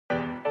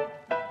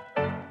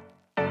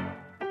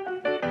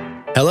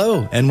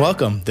Hello and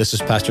welcome. This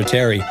is Pastor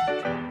Terry,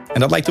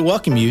 and I'd like to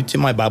welcome you to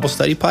my Bible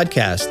study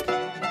podcast.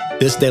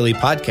 This daily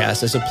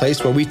podcast is a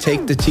place where we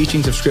take the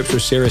teachings of Scripture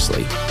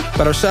seriously,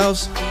 but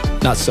ourselves,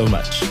 not so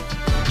much.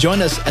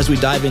 Join us as we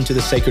dive into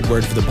the sacred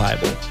word of the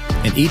Bible,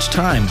 and each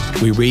time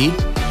we read,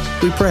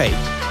 we pray,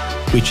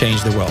 we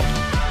change the world.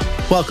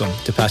 Welcome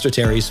to Pastor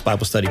Terry's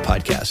Bible Study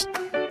Podcast.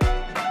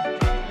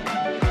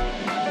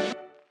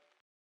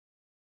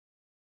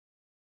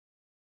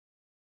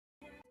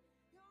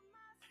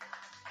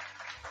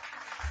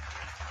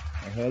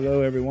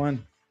 Hello,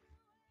 everyone.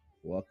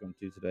 Welcome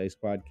to today's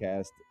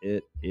podcast.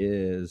 It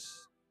is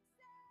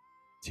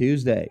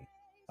Tuesday,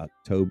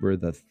 October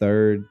the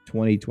 3rd,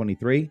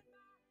 2023.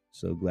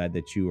 So glad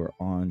that you are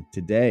on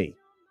today.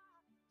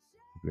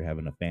 We're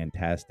having a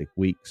fantastic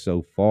week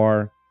so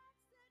far.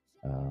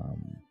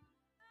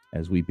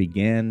 As we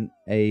begin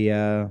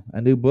a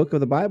new book of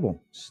the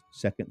Bible,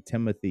 2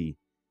 Timothy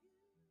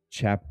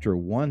chapter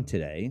 1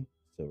 today.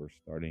 So we're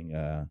starting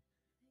a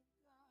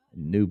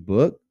new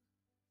book.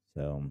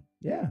 So,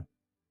 yeah.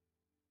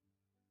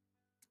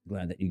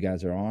 Glad that you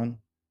guys are on.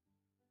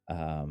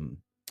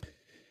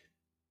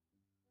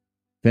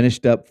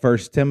 Finished up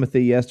First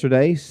Timothy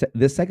yesterday.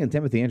 This Second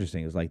Timothy,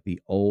 interesting, is like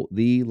the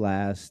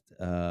last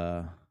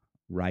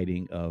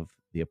writing of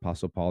the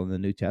Apostle Paul in the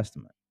New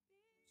Testament.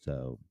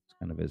 So it's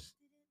kind of his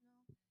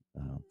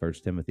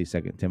First Timothy,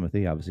 Second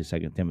Timothy. Obviously,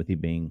 Second Timothy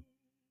being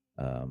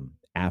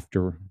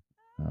after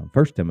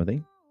First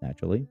Timothy,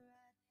 naturally.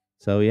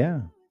 So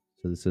yeah,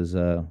 so this is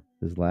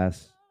his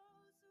last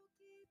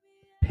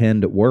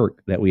penned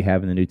work that we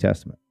have in the New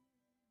Testament.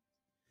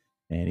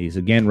 And he's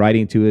again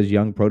writing to his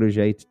young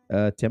protege,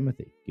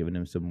 Timothy, giving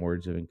him some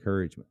words of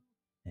encouragement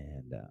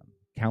and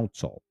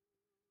counsel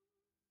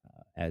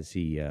as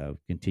he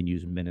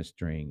continues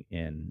ministering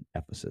in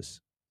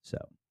Ephesus. So,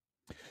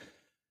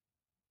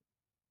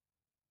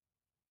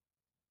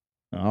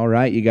 all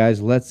right, you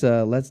guys, let's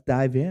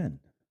dive in.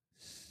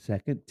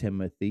 2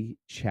 Timothy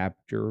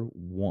chapter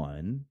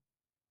 1,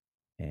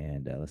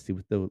 and let's see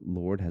what the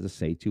Lord has to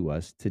say to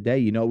us today.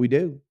 You know what we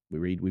do? We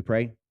read, we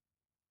pray,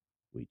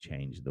 we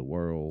change the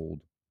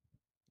world.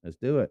 Let's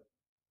do it.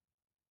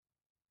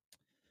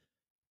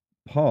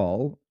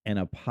 Paul, an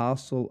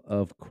apostle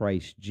of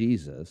Christ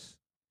Jesus,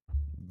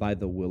 by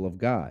the will of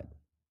God,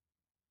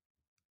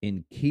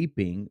 in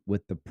keeping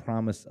with the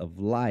promise of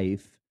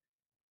life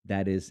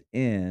that is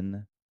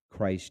in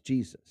Christ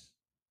Jesus.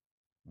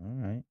 All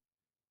right.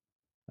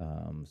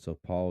 So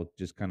Paul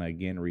just kind of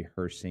again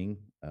rehearsing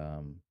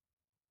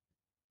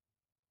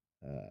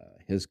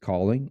his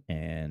calling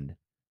and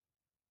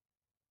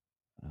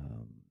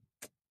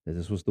that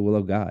this was the will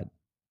of God.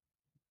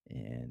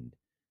 And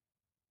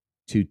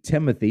to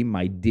Timothy,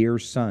 my dear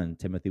son.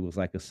 Timothy was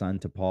like a son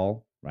to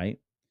Paul, right?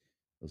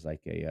 It was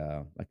like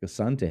a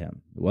son to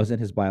him. It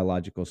wasn't his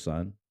biological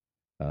son,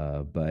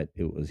 but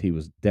he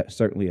was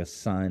certainly a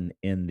son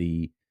in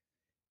the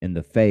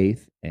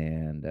faith,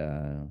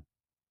 and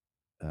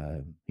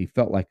he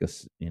felt like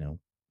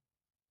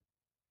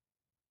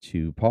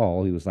to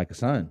Paul, he was like a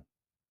son.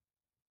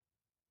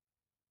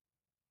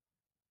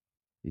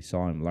 He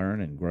saw him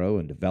learn and grow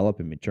and develop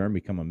and mature and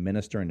become a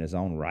minister in his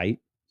own right.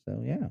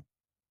 So yeah.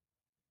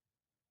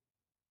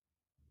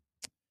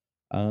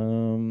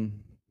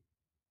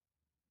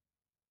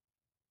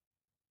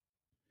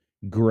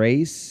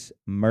 Grace,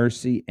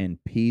 mercy,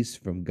 and peace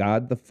from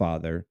God the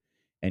Father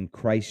and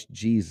Christ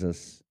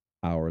Jesus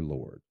our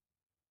Lord.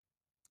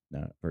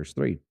 Now, verse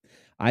 3.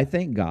 I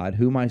thank God,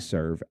 whom I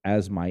serve,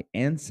 as my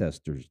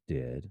ancestors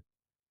did,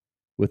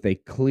 with a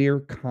clear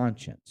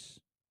conscience.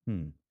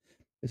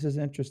 This is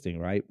interesting,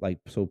 right? Like,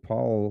 so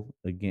Paul,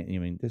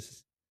 again,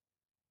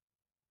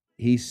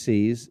 he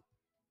sees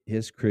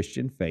his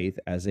Christian faith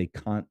as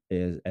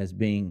as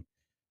being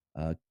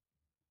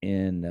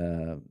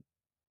in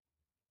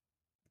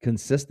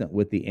consistent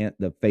with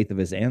the faith of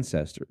his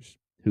ancestors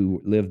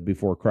who lived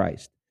before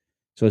Christ.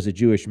 So as a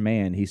Jewish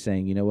man, he's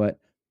saying, you know what?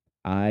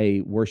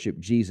 I worship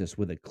Jesus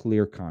with a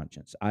clear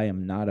conscience. I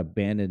am not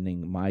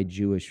abandoning my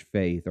Jewish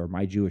faith or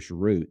my Jewish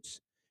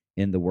roots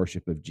in the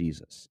worship of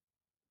Jesus.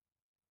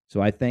 So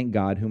I thank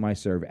God, whom I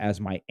serve,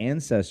 as my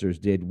ancestors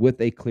did,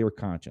 with a clear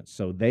conscience.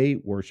 So they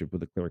worship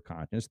with a clear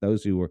conscience,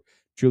 those who were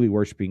truly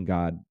worshiping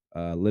God,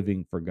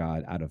 living for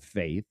God out of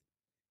faith,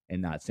 and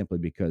not simply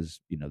because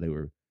they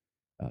were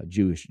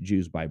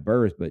Jews by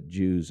birth, but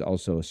Jews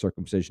also a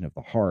circumcision of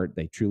the heart.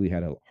 They truly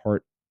had a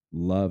heart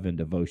love and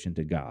devotion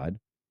to God.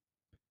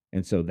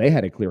 And so they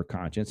had a clear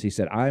conscience. He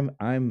said, I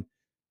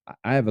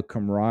have a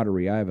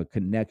camaraderie, I have a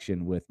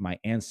connection with my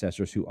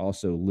ancestors who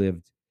also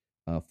lived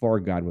for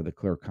God with a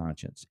clear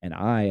conscience. And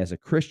I, as a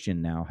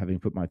Christian now, having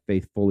put my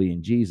faith fully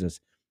in Jesus,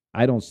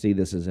 I don't see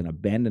this as an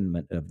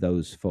abandonment of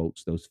those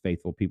folks, those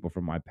faithful people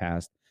from my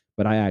past,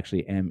 but I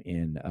actually am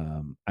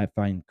I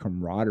find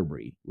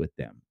camaraderie with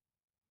them.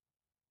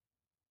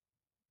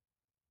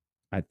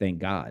 I thank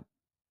God.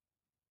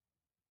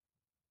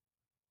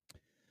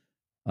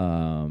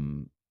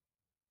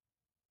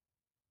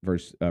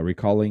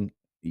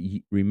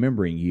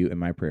 Remembering you in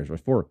my prayers.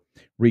 Verse 4,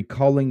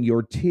 recalling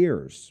your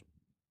tears.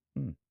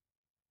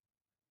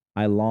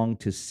 I long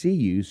to see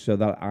you so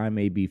that I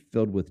may be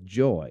filled with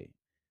joy.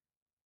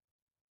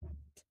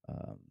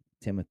 Um,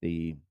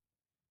 Timothy,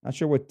 not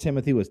sure what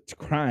Timothy was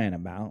crying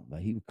about,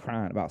 but he was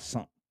crying about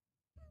something.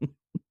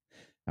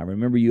 I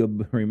remember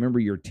you. Remember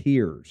your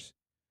tears.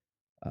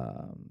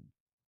 Um,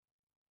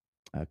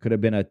 could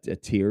have been a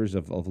tears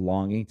of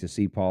longing to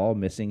see Paul,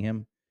 missing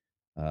him,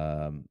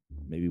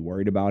 maybe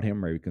worried about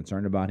him, maybe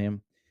concerned about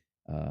him,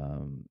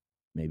 um,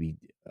 maybe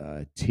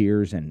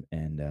tears and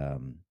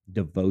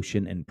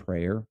devotion and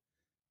prayer,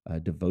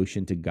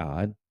 devotion to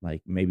God.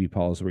 Like maybe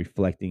Paul's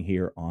reflecting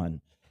here on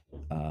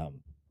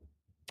um,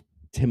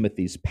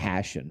 Timothy's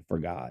passion for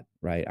God,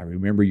 right? I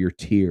remember your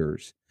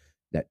tears,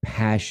 that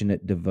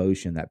passionate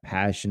devotion, that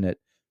passionate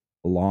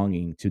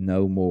longing to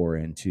know more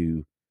and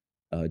to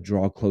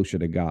draw closer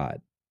to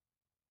God.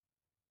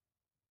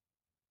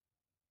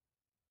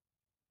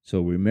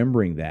 So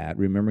remembering that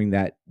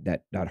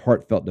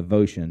heartfelt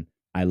devotion,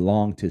 I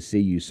long to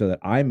see you so that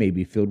I may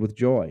be filled with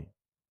joy.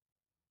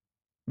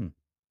 Hmm.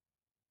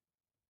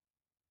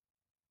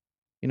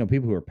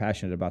 People who are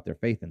passionate about their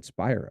faith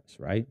inspire us,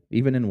 right?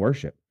 Even in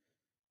worship.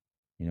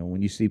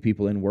 When you see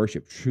people in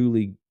worship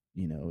truly,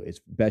 as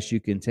best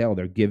you can tell,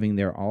 they're giving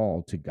their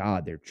all to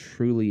God. They're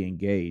truly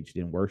engaged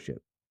in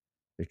worship.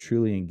 They're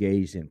truly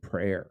engaged in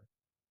prayer.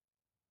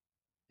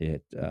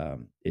 It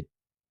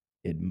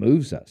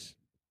moves us.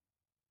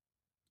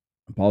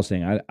 Paul's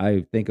saying,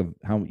 I think of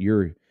how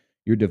your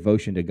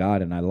devotion to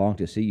God, and I long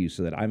to see you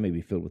so that I may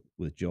be filled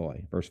with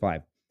joy. Verse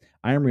 5.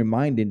 I am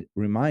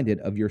reminded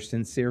of your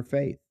sincere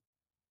faith,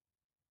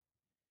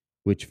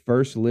 which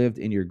first lived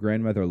in your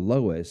grandmother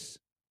Lois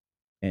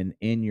and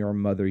in your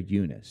mother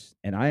Eunice,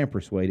 and I am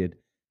persuaded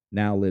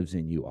now lives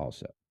in you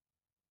also.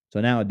 So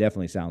now it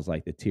definitely sounds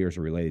like the tears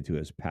are related to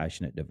his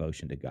passionate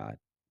devotion to God.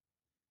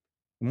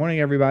 Good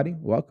morning, everybody.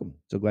 Welcome.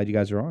 So glad you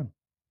guys are on.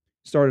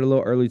 Started a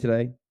little early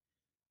today.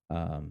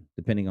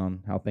 Depending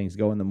on how things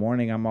go in the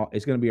morning,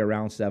 it's going to be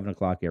around 7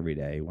 o'clock every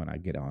day when I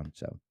get on.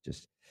 So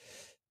just,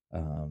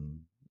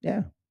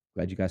 yeah,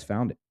 glad you guys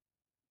found it.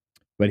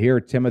 But here,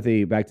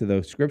 Timothy, back to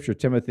the scripture,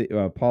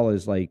 Paul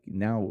is like,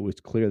 now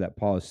it's clear that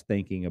Paul is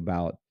thinking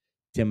about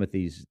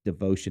Timothy's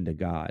devotion to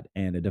God,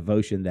 and a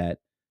devotion that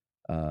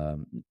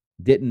um,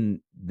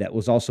 that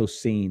was also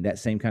seen, that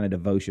same kind of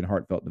devotion,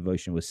 heartfelt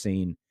devotion, was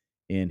seen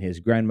in his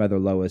grandmother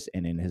Lois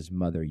and in his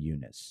mother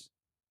Eunice.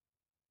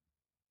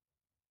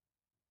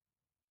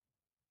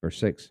 Verse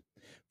 6.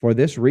 For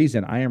this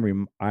reason,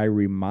 I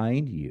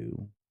remind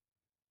you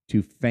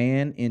to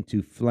fan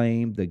into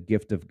flame the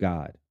gift of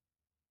God,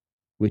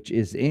 which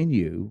is in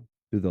you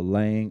through the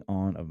laying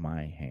on of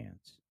my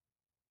hands.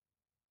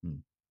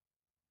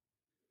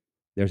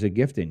 There's a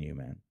gift in you,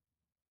 man.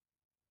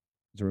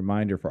 It's a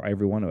reminder for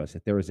every one of us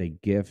that there is a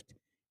gift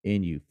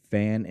in you.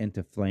 Fan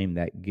into flame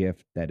that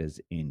gift that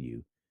is in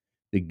you.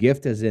 The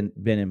gift has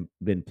been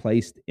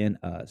placed in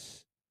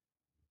us,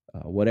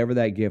 whatever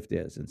that gift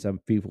is. And some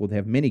people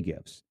have many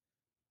gifts.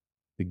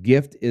 The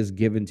gift is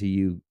given to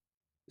you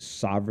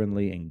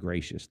sovereignly and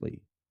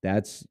graciously.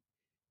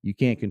 You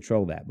can't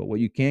control that. But what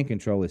you can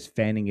control is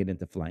fanning it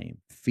into flame,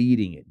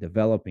 feeding it,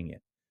 developing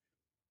it.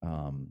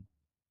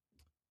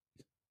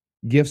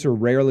 Gifts are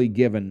rarely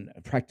given,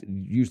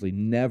 usually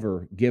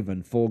never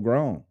given full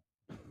grown,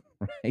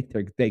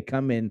 right? They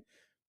come in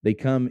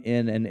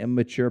an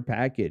immature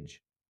package,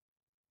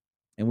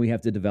 and we have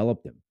to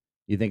develop them.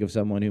 You think of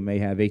someone who may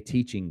have a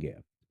teaching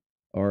gift,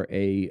 or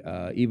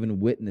a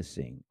even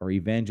witnessing or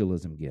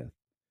evangelism gift.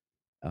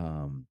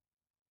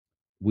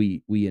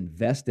 We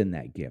invest in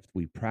that gift.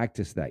 We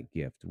practice that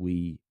gift.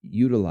 We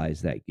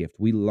utilize that gift.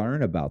 We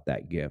learn about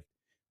that gift.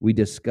 We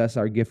discuss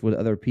our gift with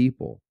other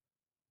people,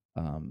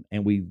 and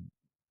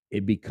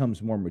it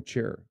becomes more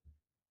mature.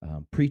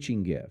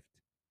 Preaching gift,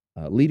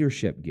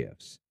 leadership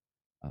gifts,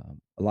 a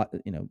lot.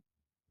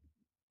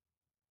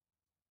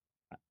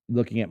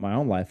 Looking at my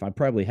own life, I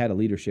probably had a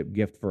leadership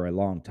gift for a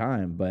long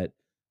time, but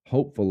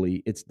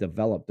hopefully it's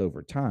developed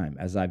over time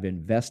as I've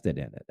invested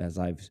in it, as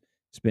I've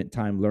spent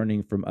time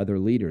learning from other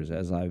leaders,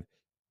 as I've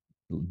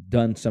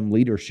done some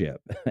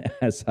leadership,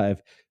 as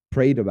I've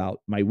prayed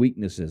about my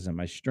weaknesses and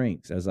my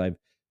strengths, as I've,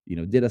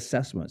 did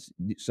assessments.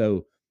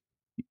 So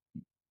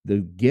the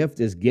gift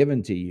is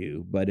given to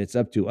you, but it's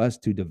up to us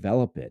to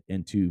develop it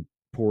and to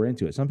pour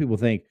into it. Some people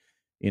think,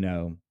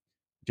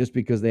 just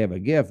because they have a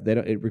gift,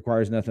 it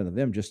requires nothing of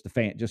them just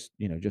to just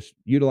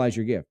utilize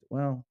your gift.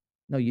 Well,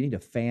 no, you need to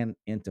fan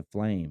into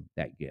flame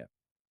that gift.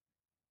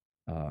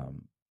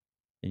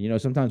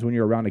 And sometimes when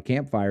you're around a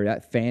campfire,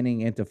 that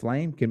fanning into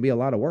flame can be a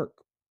lot of work.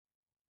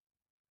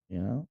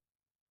 You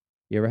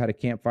ever had a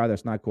campfire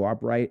that's not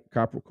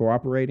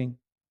cooperating?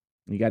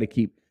 You got to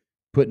keep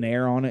putting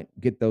air on it,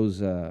 get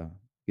those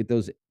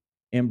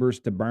embers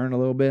to burn a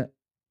little bit,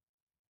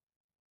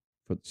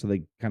 so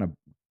they kind of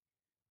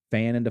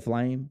fan into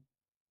flame.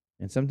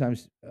 And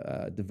sometimes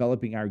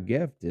developing our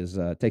gift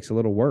takes a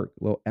little work,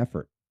 a little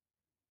effort.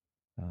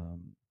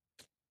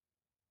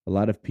 A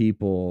lot of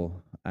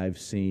people I've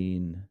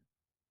seen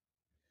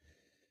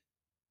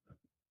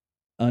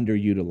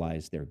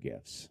underutilize their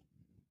gifts.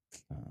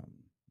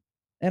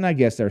 And I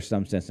guess there's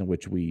some sense in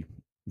which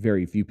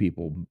very few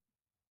people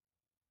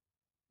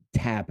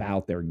tap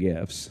out their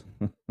gifts.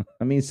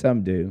 I mean,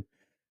 some do,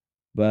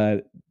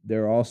 but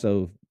there are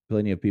also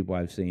plenty of people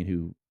I've seen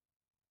who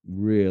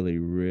really,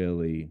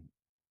 really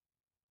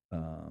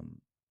um,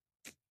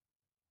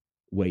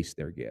 waste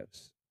their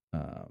gifts,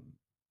 um,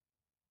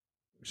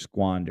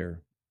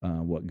 squander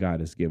what God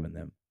has given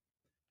them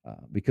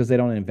because they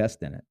don't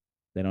invest in it.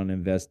 They don't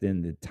invest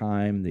in the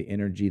time, the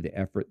energy, the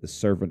effort, the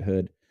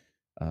servanthood,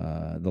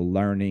 the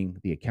learning,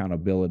 the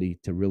accountability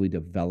to really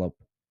develop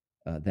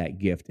that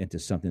gift into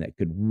something that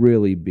could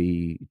really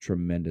be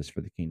tremendous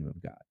for the kingdom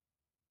of God.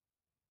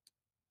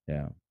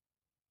 Yeah.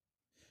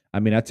 I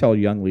mean, I tell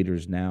young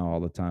leaders now all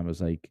the time,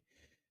 it's like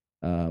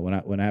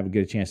when I have a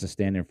good chance to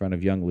stand in front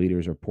of young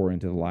leaders or pour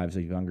into the lives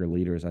of younger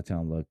leaders, I tell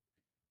them, look,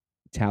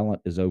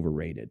 talent is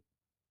overrated.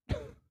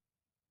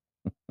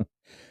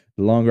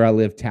 The longer I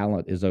live,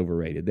 talent is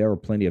overrated. There are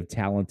plenty of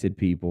talented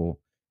people,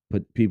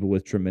 but people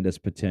with tremendous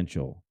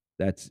potential.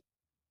 That's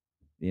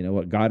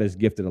what God has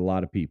gifted a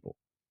lot of people.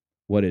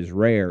 What is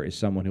rare is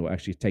someone who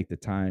actually take the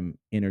time,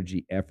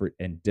 energy, effort,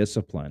 and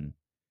discipline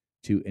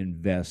to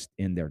invest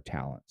in their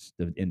talents,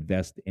 to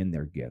invest in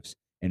their gifts,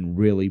 and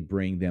really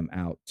bring them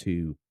out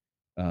to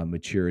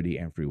maturity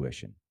and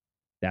fruition.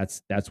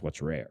 That's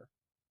what's rare.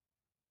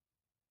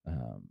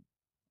 Um,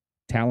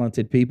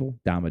 Talented people,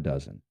 dime a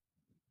dozen.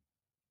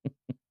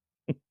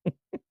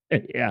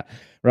 Yeah,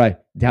 right.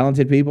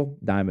 Talented people,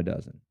 dime a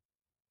dozen.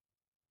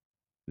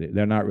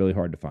 They're not really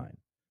hard to find.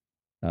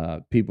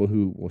 People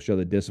who will show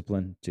the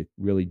discipline to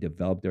really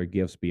develop their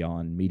gifts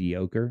beyond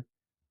mediocre,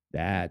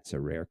 that's a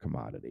rare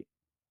commodity.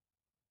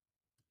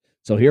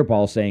 So here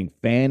Paul's saying,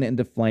 fan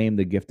into flame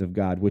the gift of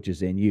God which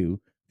is in you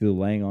through the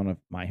laying on of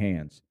my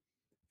hands.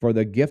 For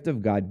the gift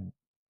of God,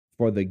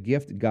 for the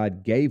gift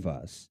God gave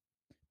us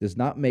does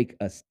not make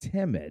us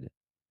timid,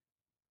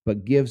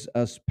 but gives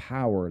us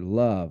power,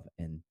 love,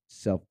 and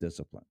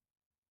self-discipline.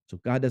 So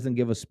God doesn't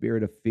give a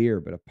spirit of fear,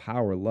 but a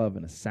power, love,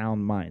 and a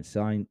sound mind,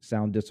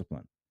 sound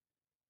discipline.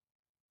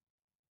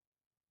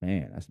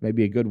 Man, that's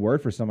maybe a good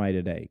word for somebody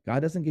today. God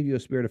doesn't give you a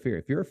spirit of fear.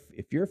 If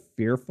you're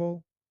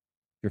fearful,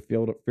 if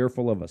you're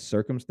fearful of a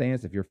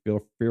circumstance, if you're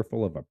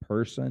fearful of a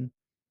person,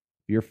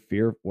 if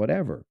you're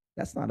whatever,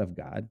 that's not of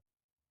God.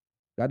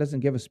 God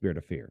doesn't give a spirit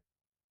of fear.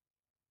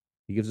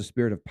 He gives a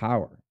spirit of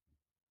power,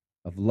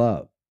 of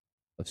love,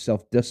 of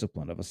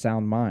self-discipline, of a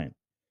sound mind.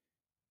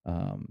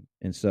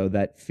 And so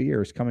that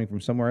fear is coming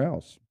from somewhere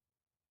else.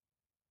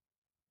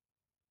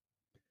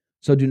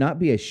 So do not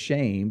be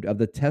ashamed of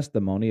the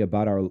testimony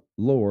about our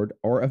Lord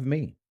or of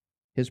me,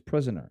 his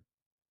prisoner.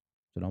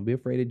 So don't be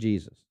afraid of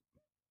Jesus.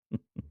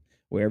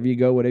 Wherever you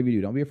go, whatever you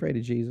do, don't be afraid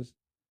of Jesus.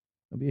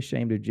 Don't be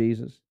ashamed of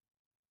Jesus.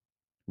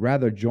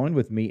 Rather, join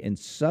with me in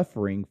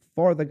suffering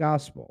for the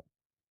gospel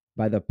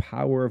by the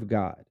power of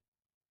God.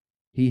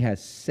 He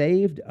has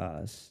saved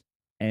us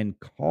and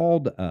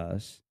called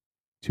us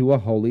to a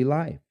holy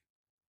life,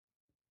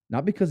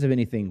 not because of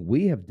anything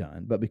we have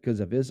done, but because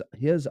of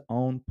his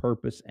own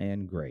purpose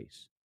and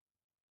grace.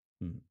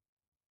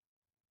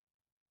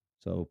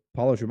 So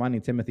Paul is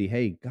reminding Timothy,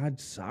 hey, God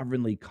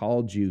sovereignly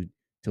called you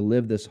to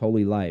live this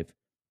holy life.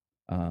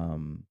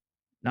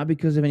 Not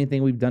because of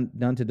anything we've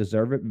done to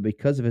deserve it, but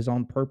because of his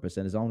own purpose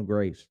and his own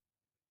grace.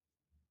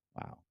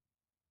 Wow.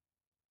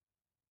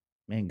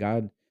 Man,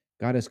 God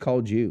has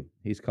called you.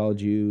 He's called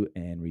you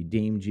and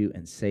redeemed you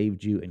and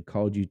saved you and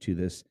called you to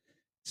this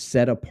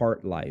set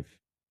apart life.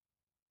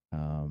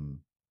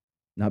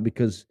 Not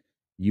because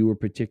you were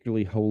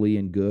particularly holy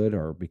and good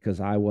or because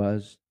I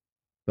was,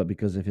 but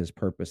because of his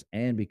purpose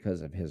and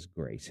because of his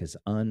grace, his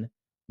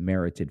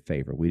unmerited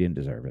favor. We didn't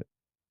deserve it.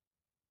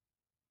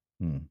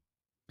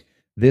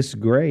 This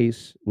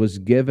grace was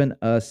given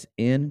us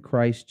in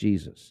Christ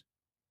Jesus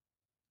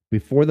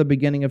before the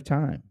beginning of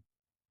time,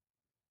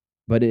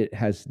 but it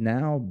has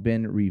now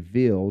been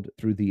revealed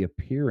through the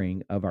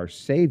appearing of our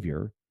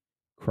Savior,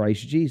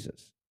 Christ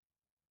Jesus,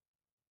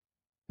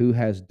 who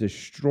has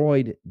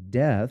destroyed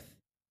death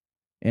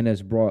and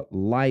has brought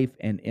life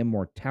and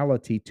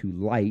immortality to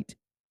light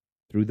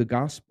through the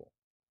gospel.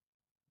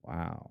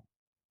 Wow.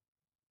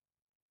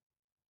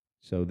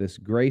 So this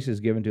grace is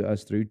given to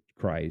us through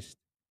Christ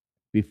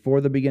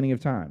before the beginning of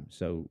time.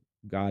 So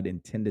God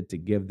intended to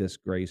give this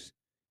grace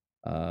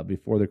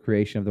before the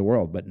creation of the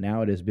world, but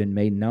now it has been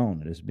made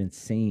known. It has been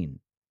seen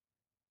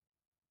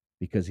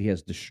because he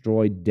has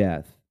destroyed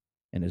death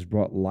and has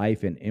brought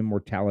life and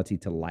immortality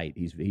to light.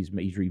 He's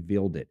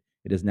revealed it.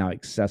 It is now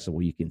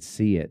accessible. You can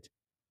see it.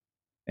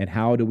 And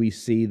how do we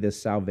see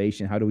this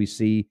salvation? How do we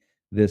see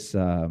this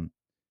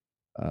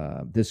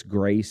this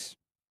grace?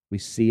 We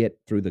see it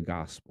through the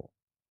gospel.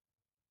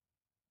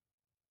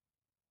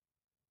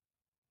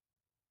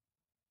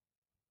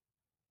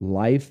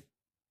 Life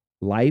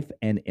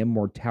and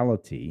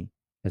immortality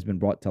has been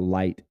brought to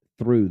light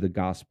through the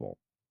gospel.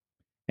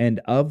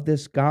 And of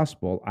this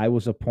gospel, I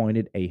was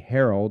appointed a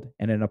herald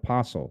and an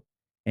apostle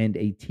and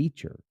a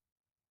teacher.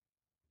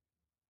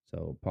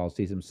 So Paul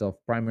sees himself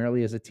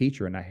primarily as a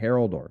teacher and a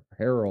heralder.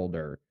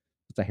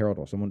 What's a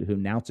heralder? Someone who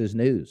announces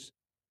news.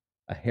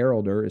 A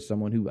heralder is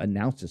someone who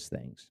announces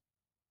things.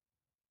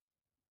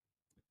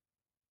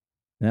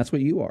 And that's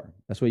what you are.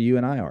 That's what you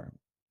and I are.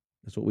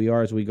 That's what we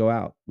are as we go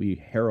out. We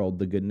herald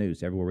the good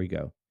news everywhere we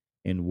go.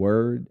 In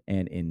word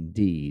and in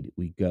deed,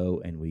 we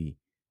go and we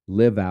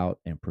live out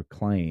and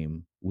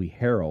proclaim, we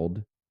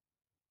herald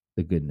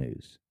the good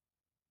news.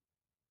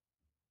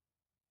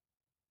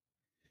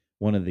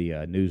 One of the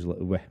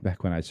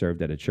back when I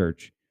served at a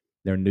church,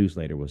 their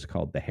newsletter was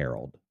called The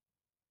Herald.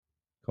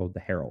 Called The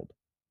Herald.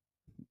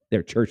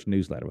 Their church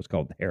newsletter was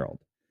called The Herald.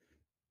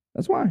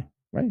 That's why,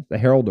 right? The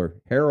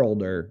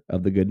heralder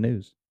of the good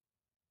news.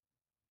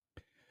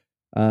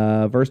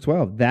 Verse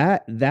 12.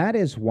 That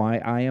is why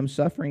I am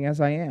suffering as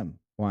I am.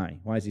 Why?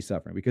 Why is he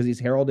suffering? Because he's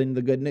heralding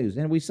the good news,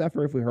 and we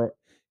suffer if we herald.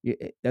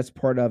 That's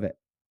part of it.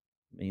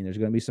 I mean, there's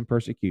going to be some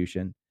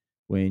persecution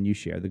when you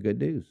share the good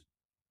news,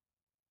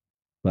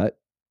 but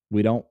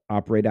we don't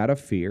operate out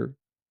of fear,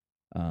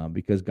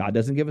 because God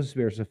doesn't give us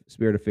a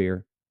spirit of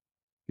fear.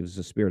 He gives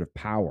us a spirit of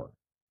power,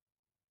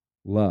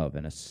 love,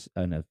 and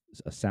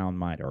a sound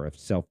mind, or of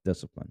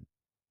self-discipline.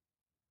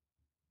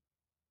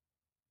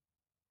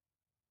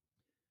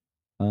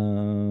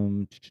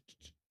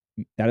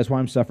 That is why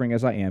I'm suffering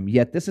as I am.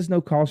 Yet this is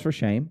no cause for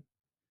shame,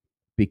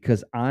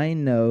 because I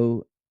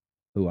know.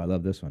 Oh, I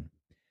love this one.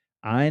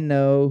 I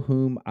know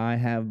whom I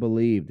have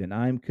believed, and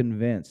I'm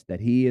convinced that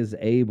he is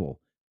able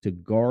to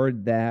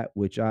guard that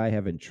which I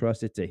have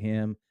entrusted to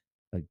him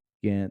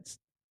against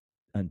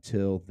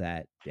until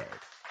that day.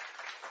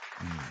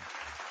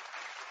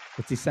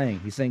 What's he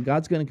saying? He's saying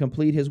God's going to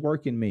complete his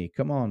work in me.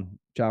 Come on,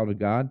 child of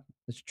God.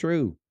 It's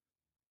true.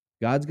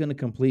 God's going to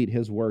complete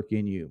his work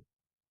in you.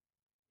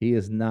 He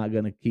is not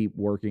going to keep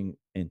working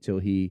until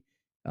he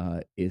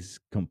is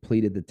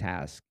completed the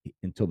task,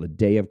 until the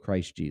day of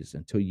Christ Jesus,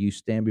 until you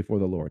stand before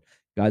the Lord.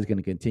 God's going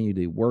to continue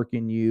to work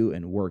in you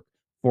and work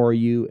for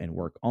you and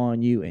work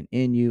on you and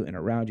in you and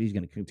around you. He's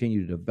going to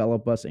continue to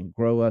develop us and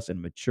grow us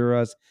and mature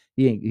us.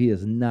 He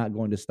is not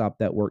going to stop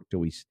that work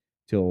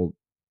till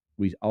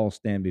we all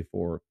stand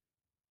before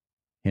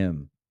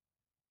him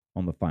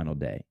on the final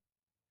day.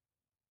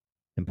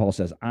 And Paul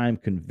says, I'm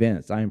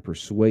convinced, I am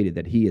persuaded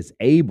that he is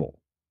able.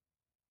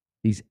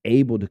 He's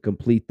able to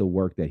complete the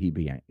work that he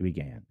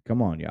began.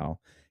 Come on,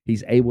 y'all.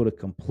 He's able to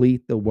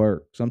complete the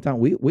work. Sometimes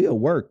we at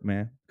work,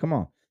 man. Come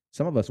on.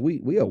 Some of us,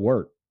 we at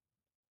work.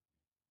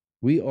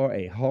 We are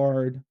a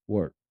hard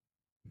work.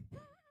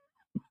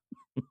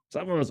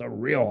 Some of us are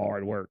real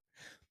hard work.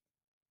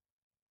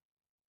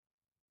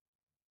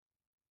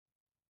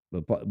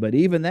 But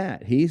even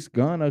that, he's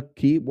gonna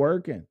keep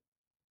working.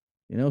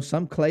 You know,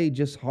 some clay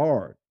just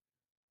hard.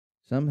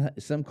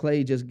 Some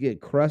clay just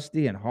get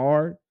crusty and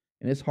hard,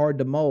 and it's hard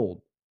to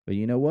mold. But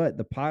you know what?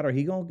 The potter,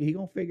 he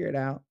gonna figure it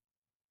out.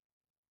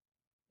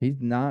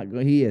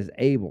 He is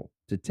able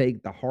to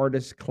take the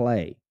hardest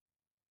clay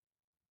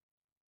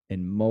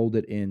and mold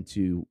it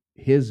into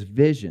his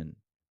vision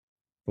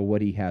for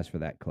what he has for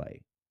that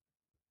clay.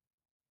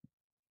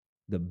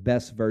 The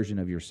best version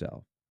of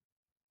yourself.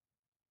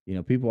 You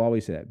know, people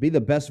always say that. Be the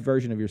best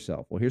version of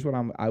yourself. Well, here's what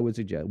I would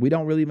suggest. We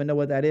don't really even know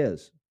what that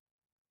is.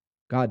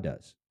 God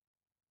does.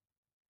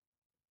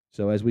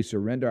 So as we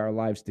surrender our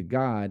lives to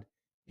God,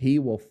 he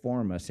will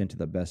form us into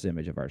the best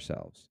image of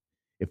ourselves.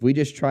 If we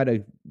just try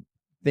to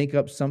think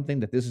up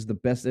something that this is the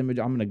best image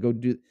I'm going to go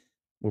do,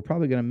 we're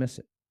probably going to miss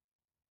it.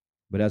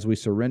 But as we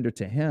surrender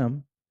to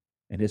him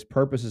and his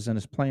purposes and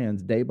his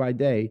plans day by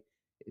day,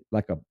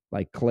 like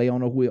clay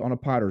on a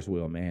potter's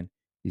wheel, man,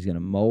 he's going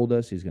to mold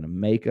us, he's going to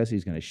make us,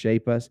 he's going to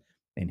shape us,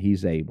 and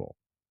he's able.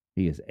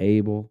 He is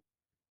able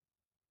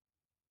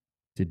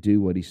to do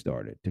what he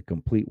started, to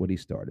complete what he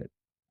started.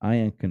 I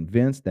am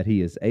convinced that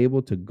he is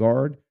able to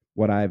guard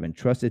what I have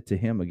entrusted to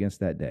him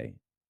against that day.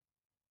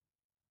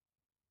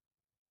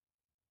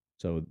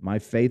 So my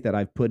faith that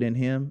I've put in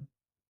him,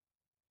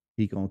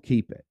 he's going to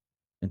keep it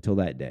until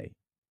that day.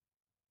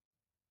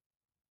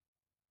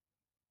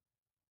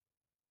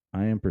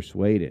 I am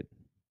persuaded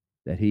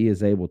that he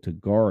is able to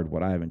guard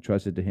what I have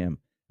entrusted to him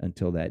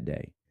until that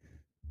day.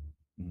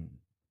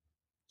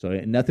 So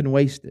nothing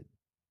wasted.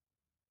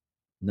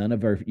 None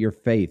of your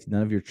faith,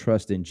 none of your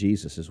trust in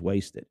Jesus is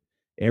wasted.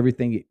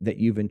 Everything that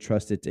you've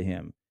entrusted to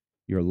him,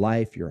 your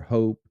life, your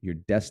hope, your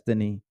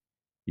destiny,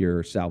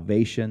 your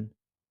salvation,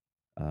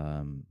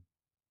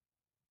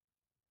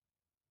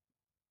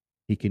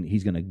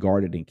 he's going to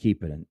guard it and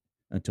keep it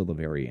until the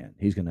very end.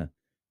 He's going to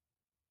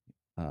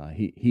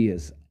he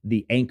is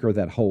the anchor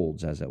that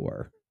holds, as it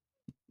were.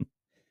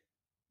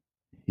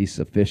 He's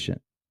sufficient.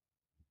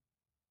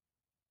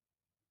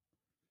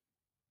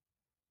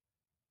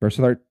 Verse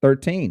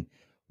 13.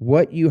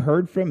 What you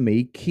heard from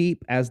me,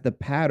 keep as the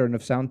pattern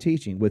of sound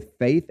teaching with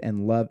faith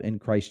and love in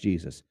Christ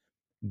Jesus.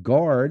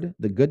 Guard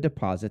the good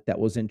deposit that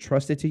was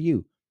entrusted to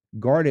you.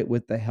 Guard it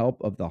with the help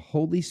of the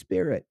Holy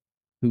Spirit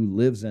who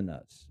lives in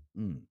us.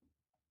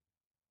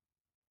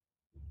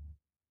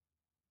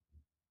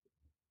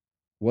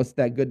 What's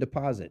that good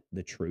deposit?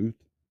 The truth,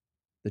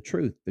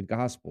 the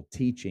gospel,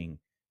 teaching,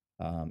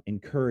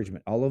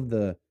 encouragement, all of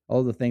the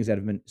things that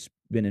have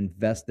been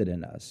invested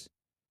in us.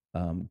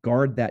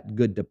 Guard that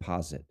good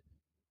deposit.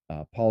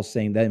 Paul's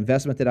saying the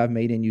investment that I've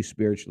made in you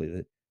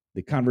spiritually,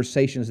 the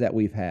conversations that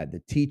we've had,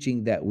 the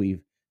teaching that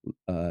we've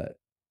uh,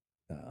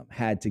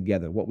 had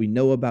together, what we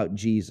know about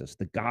Jesus,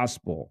 the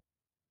gospel,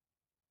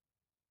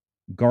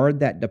 guard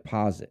that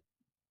deposit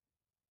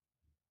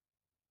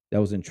that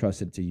was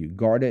entrusted to you.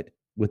 Guard it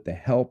with the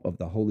help of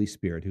the Holy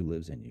Spirit who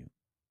lives in you.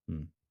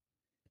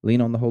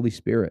 Lean on the Holy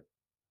Spirit.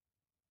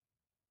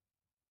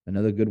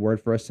 Another good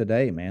word for us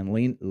today,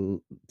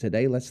 man.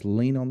 Today, let's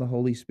lean on the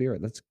Holy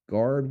Spirit. Let's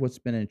guard what's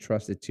been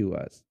entrusted to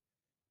us.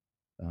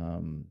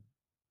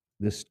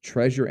 This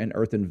treasure in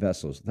earthen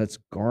vessels. Let's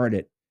guard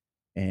it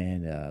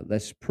and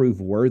let's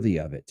prove worthy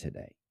of it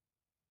today.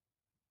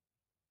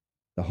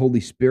 The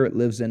Holy Spirit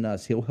lives in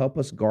us. He'll help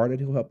us guard it.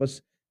 He'll help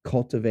us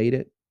cultivate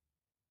it.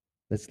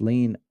 Let's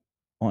lean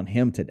on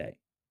Him today.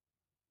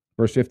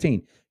 Verse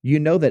 15, you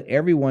know that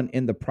everyone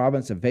in the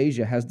province of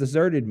Asia has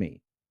deserted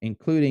me,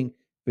 including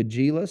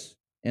Phygelus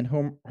and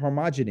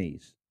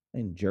Hermogenes.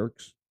 And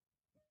jerks.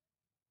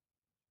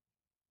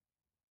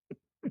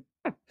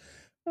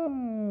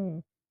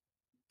 Oh.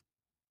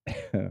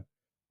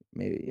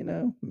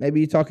 Maybe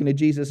you're talking to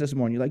Jesus this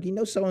morning. You're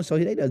like, so-and-so,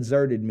 they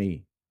deserted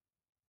me.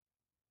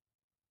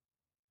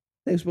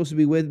 They were supposed to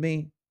be with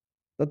me.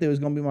 Thought they was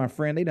going to be my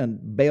friend. They done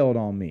bailed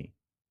on me.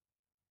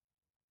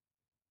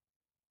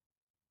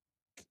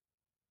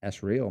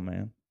 That's real,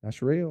 man.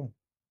 That's real.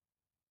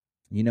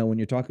 When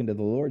you're talking to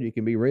the Lord, you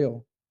can be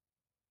real.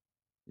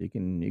 You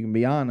can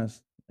be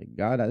honest. Like,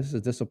 God, this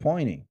is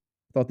disappointing.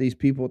 Thought these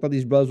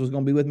brothers was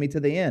going to be with me to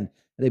the end.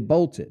 They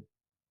bolted.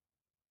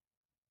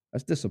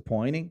 That's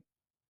disappointing.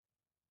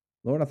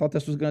 Lord, I thought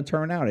this was going to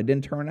turn out. It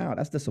didn't turn out.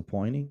 That's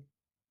disappointing.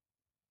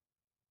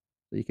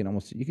 So you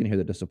can hear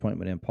the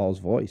disappointment in Paul's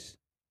voice.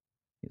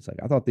 It's like,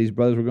 I thought these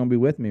brothers were going to be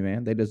with me,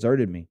 man. They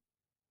deserted me.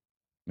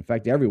 In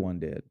fact, everyone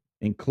did,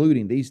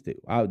 including these two.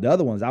 The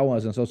other ones, I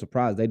wasn't so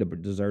surprised they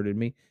deserted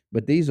me.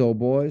 But these old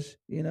boys,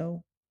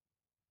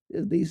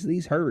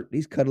 these hurt.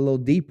 These cut a little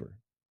deeper.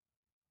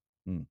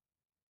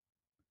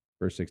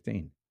 Verse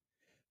 16.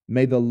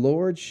 May the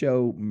Lord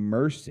show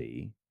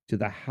mercy to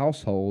the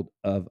household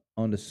of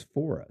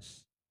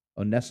Onesiphorus,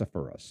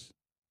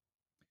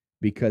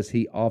 because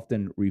he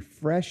often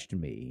refreshed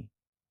me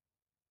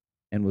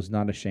and was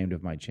not ashamed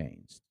of my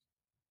chains.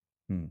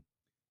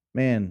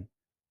 Man,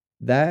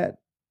 that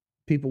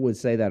people would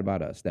say that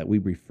about us, that we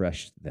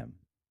refreshed them.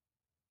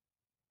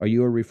 Are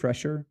you a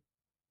refresher?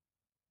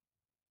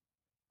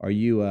 Are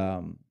you,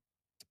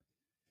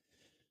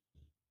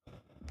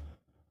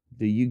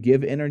 do you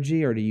give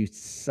energy or do you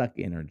suck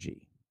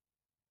energy?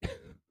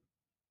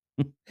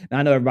 Now,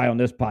 I know everybody on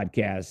this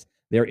podcast,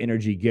 they're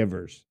energy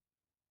givers,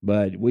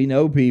 but we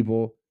know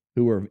people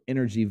who are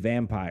energy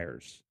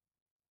vampires.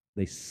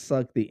 They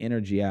suck the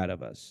energy out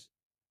of us.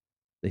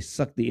 They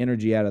suck the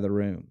energy out of the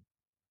room.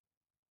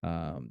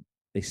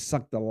 They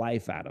suck the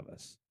life out of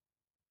us.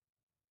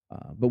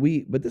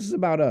 But this is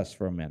about us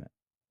for a minute.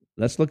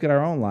 Let's look at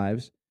our own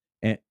lives.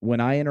 And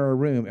when I enter a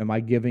room, am I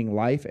giving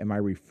life? Am I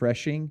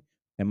refreshing?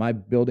 Am I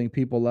building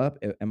people up?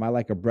 Am I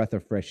like a breath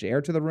of fresh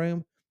air to the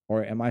room?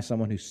 Or am I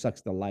someone who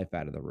sucks the life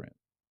out of the room?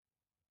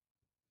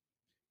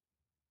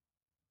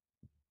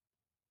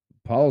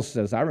 Paul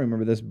says, I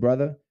remember this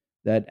brother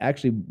that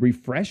actually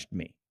refreshed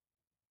me.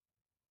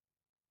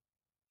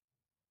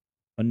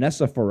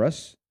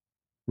 Onesiphorus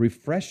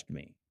refreshed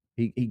me.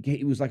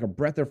 He was like a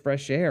breath of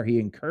fresh air. He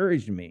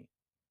encouraged me.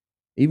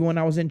 Even when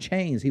I was in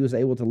chains, he was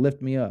able to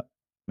lift me up.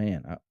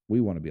 Man, we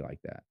want to be like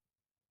that.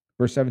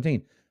 Verse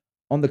 17.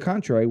 On the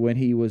contrary, when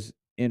he was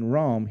in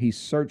Rome, he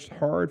searched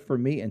hard for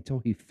me until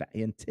he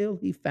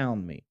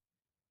found me.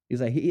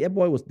 He's like, that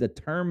boy was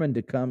determined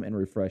to come and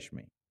refresh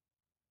me.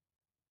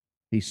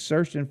 He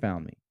searched and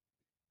found me.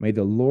 May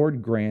the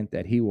Lord grant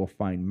that he will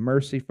find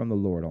mercy from the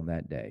Lord on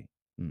that day.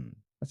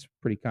 That's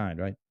pretty kind,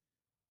 right?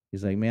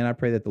 He's like, man, I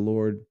pray that the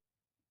Lord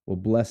will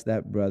bless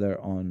that brother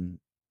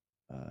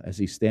as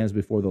he stands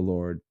before the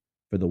Lord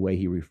for the way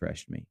he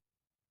refreshed me.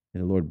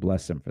 And the Lord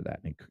bless him for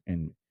that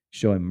and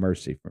show him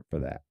mercy for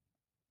that.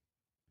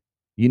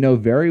 You know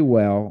very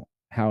well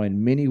how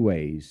in many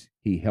ways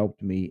he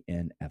helped me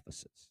in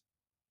Ephesus.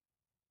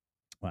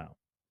 Wow.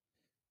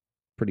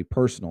 Pretty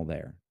personal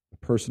there.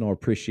 Personal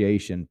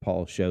appreciation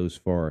Paul shows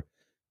for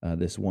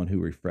this one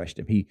who refreshed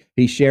him.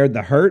 He shared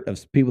the hurt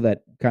of people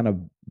that kind of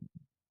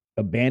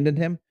abandoned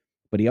him,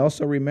 but he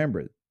also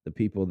remembered the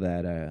people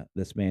that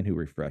this man who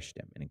refreshed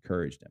him and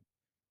encouraged him.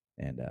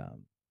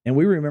 And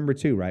we remember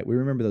too, right? We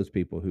remember those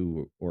people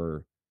who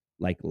were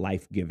like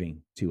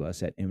life-giving to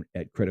us at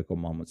critical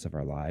moments of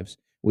our lives.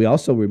 We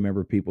also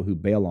remember people who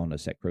bail on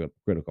us at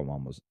critical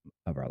moments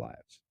of our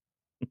lives.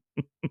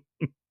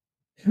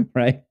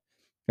 Right?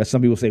 As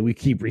some people say, we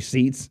keep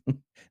receipts.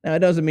 Now, it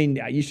doesn't mean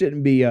you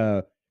shouldn't be,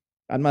 I'm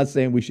not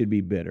saying we should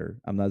be bitter.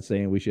 I'm not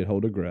saying we should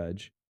hold a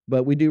grudge,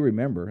 but we do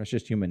remember. That's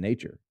just human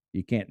nature.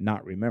 You can't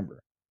not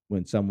remember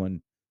when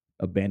someone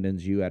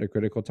abandons you at a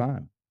critical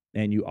time.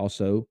 And you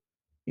also,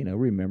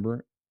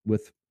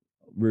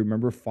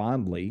 remember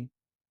fondly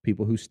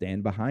people who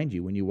stand behind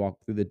you when you walk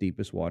through the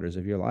deepest waters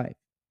of your life.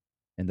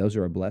 And those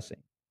are a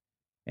blessing.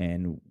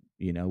 And,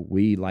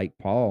 We, like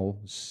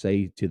Paul,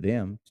 say to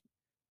them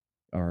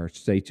or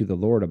say to the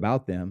Lord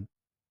about them,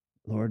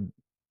 Lord,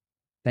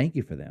 thank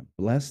you for them.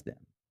 Bless them.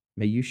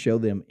 May you show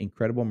them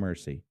incredible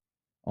mercy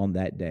on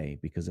that day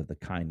because of the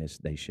kindness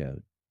they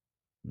showed.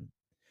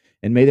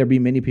 And may there be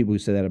many people who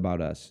say that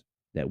about us,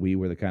 that we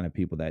were the kind of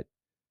people that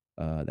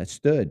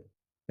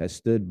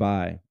stood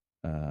by,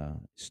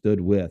 stood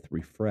with,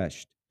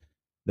 refreshed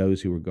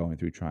those who were going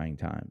through trying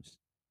times.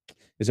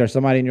 Is there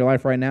somebody in your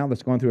life right now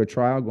that's going through a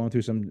trial, going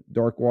through some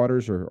dark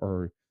waters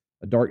or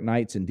dark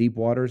nights and deep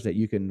waters that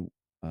you can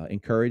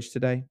encourage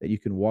today, that you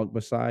can walk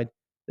beside,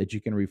 that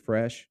you can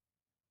refresh?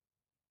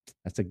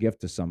 That's a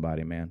gift to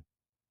somebody, man.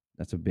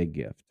 That's a big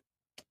gift.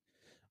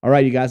 All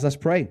right, you guys, let's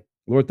pray.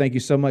 Lord, thank you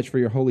so much for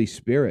your Holy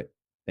Spirit.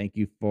 Thank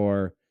you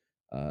for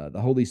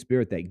the Holy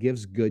Spirit that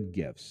gives good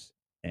gifts.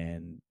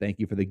 And thank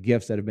you for the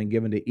gifts that have been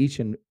given to each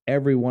and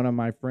every one of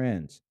my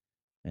friends.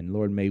 And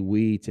Lord, may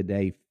we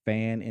today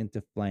fan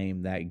into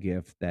flame that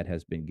gift that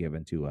has been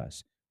given to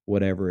us,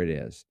 whatever it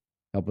is.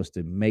 Help us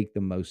to make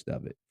the most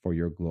of it for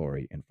your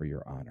glory and for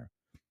your honor.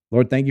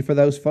 Lord, thank you for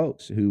those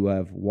folks who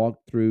have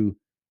walked through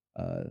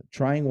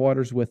trying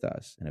waters with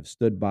us and have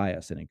stood by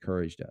us and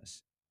encouraged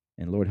us.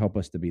 And Lord, help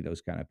us to be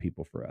those kind of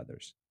people for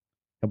others.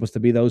 Help us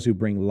to be those who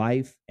bring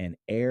life and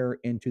air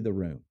into the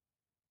room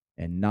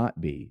and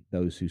not be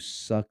those who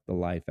suck the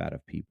life out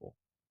of people.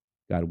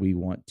 God, we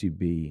want to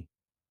be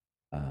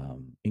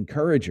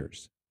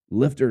encouragers,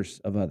 lifters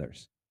of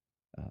others,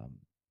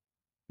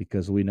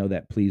 because we know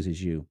that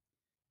pleases you,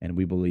 and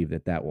we believe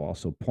that that will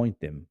also point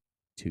them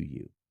to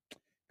you.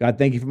 God,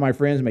 thank you for my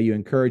friends. May you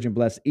encourage and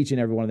bless each and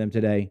every one of them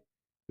today.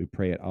 We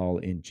pray it all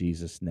in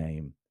Jesus'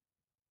 name.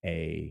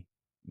 Amen.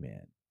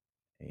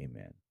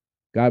 Amen.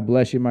 God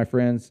bless you, my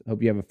friends.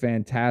 Hope you have a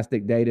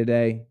fantastic day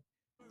today.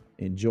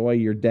 Enjoy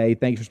your day.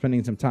 Thanks for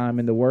spending some time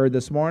in the Word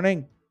this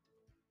morning.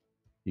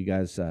 You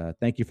guys,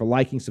 thank you for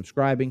liking,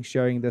 subscribing,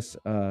 sharing this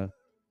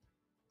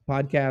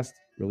podcast.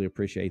 Really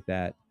appreciate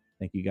that.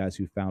 Thank you guys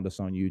who found us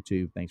on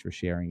YouTube. Thanks for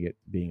sharing it,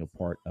 being a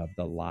part of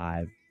the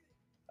live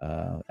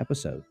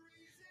episode.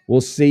 We'll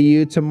see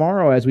you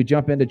tomorrow as we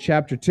jump into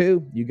chapter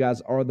 2. You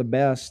guys are the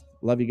best.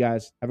 Love you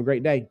guys. Have a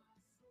great day.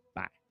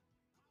 Bye.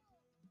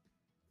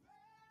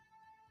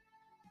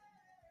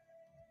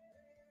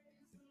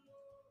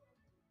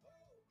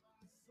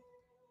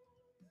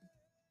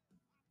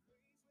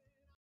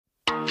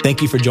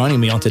 Thank you for joining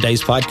me on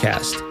today's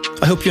podcast.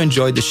 I hope you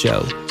enjoyed the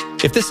show.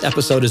 If this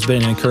episode has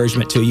been an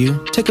encouragement to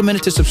you, take a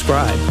minute to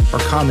subscribe or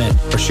comment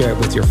or share it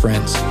with your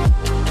friends.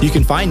 You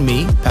can find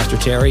me, Pastor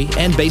Terry,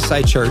 and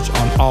Bayside Church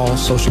on all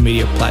social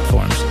media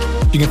platforms.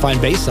 You can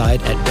find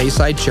Bayside at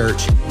Bayside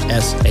Church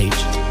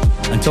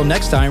SH. Until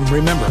next time,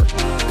 remember,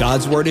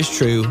 God's word is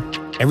true.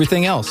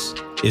 Everything else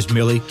is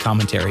merely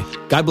commentary.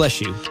 God bless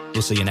you.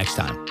 We'll see you next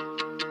time.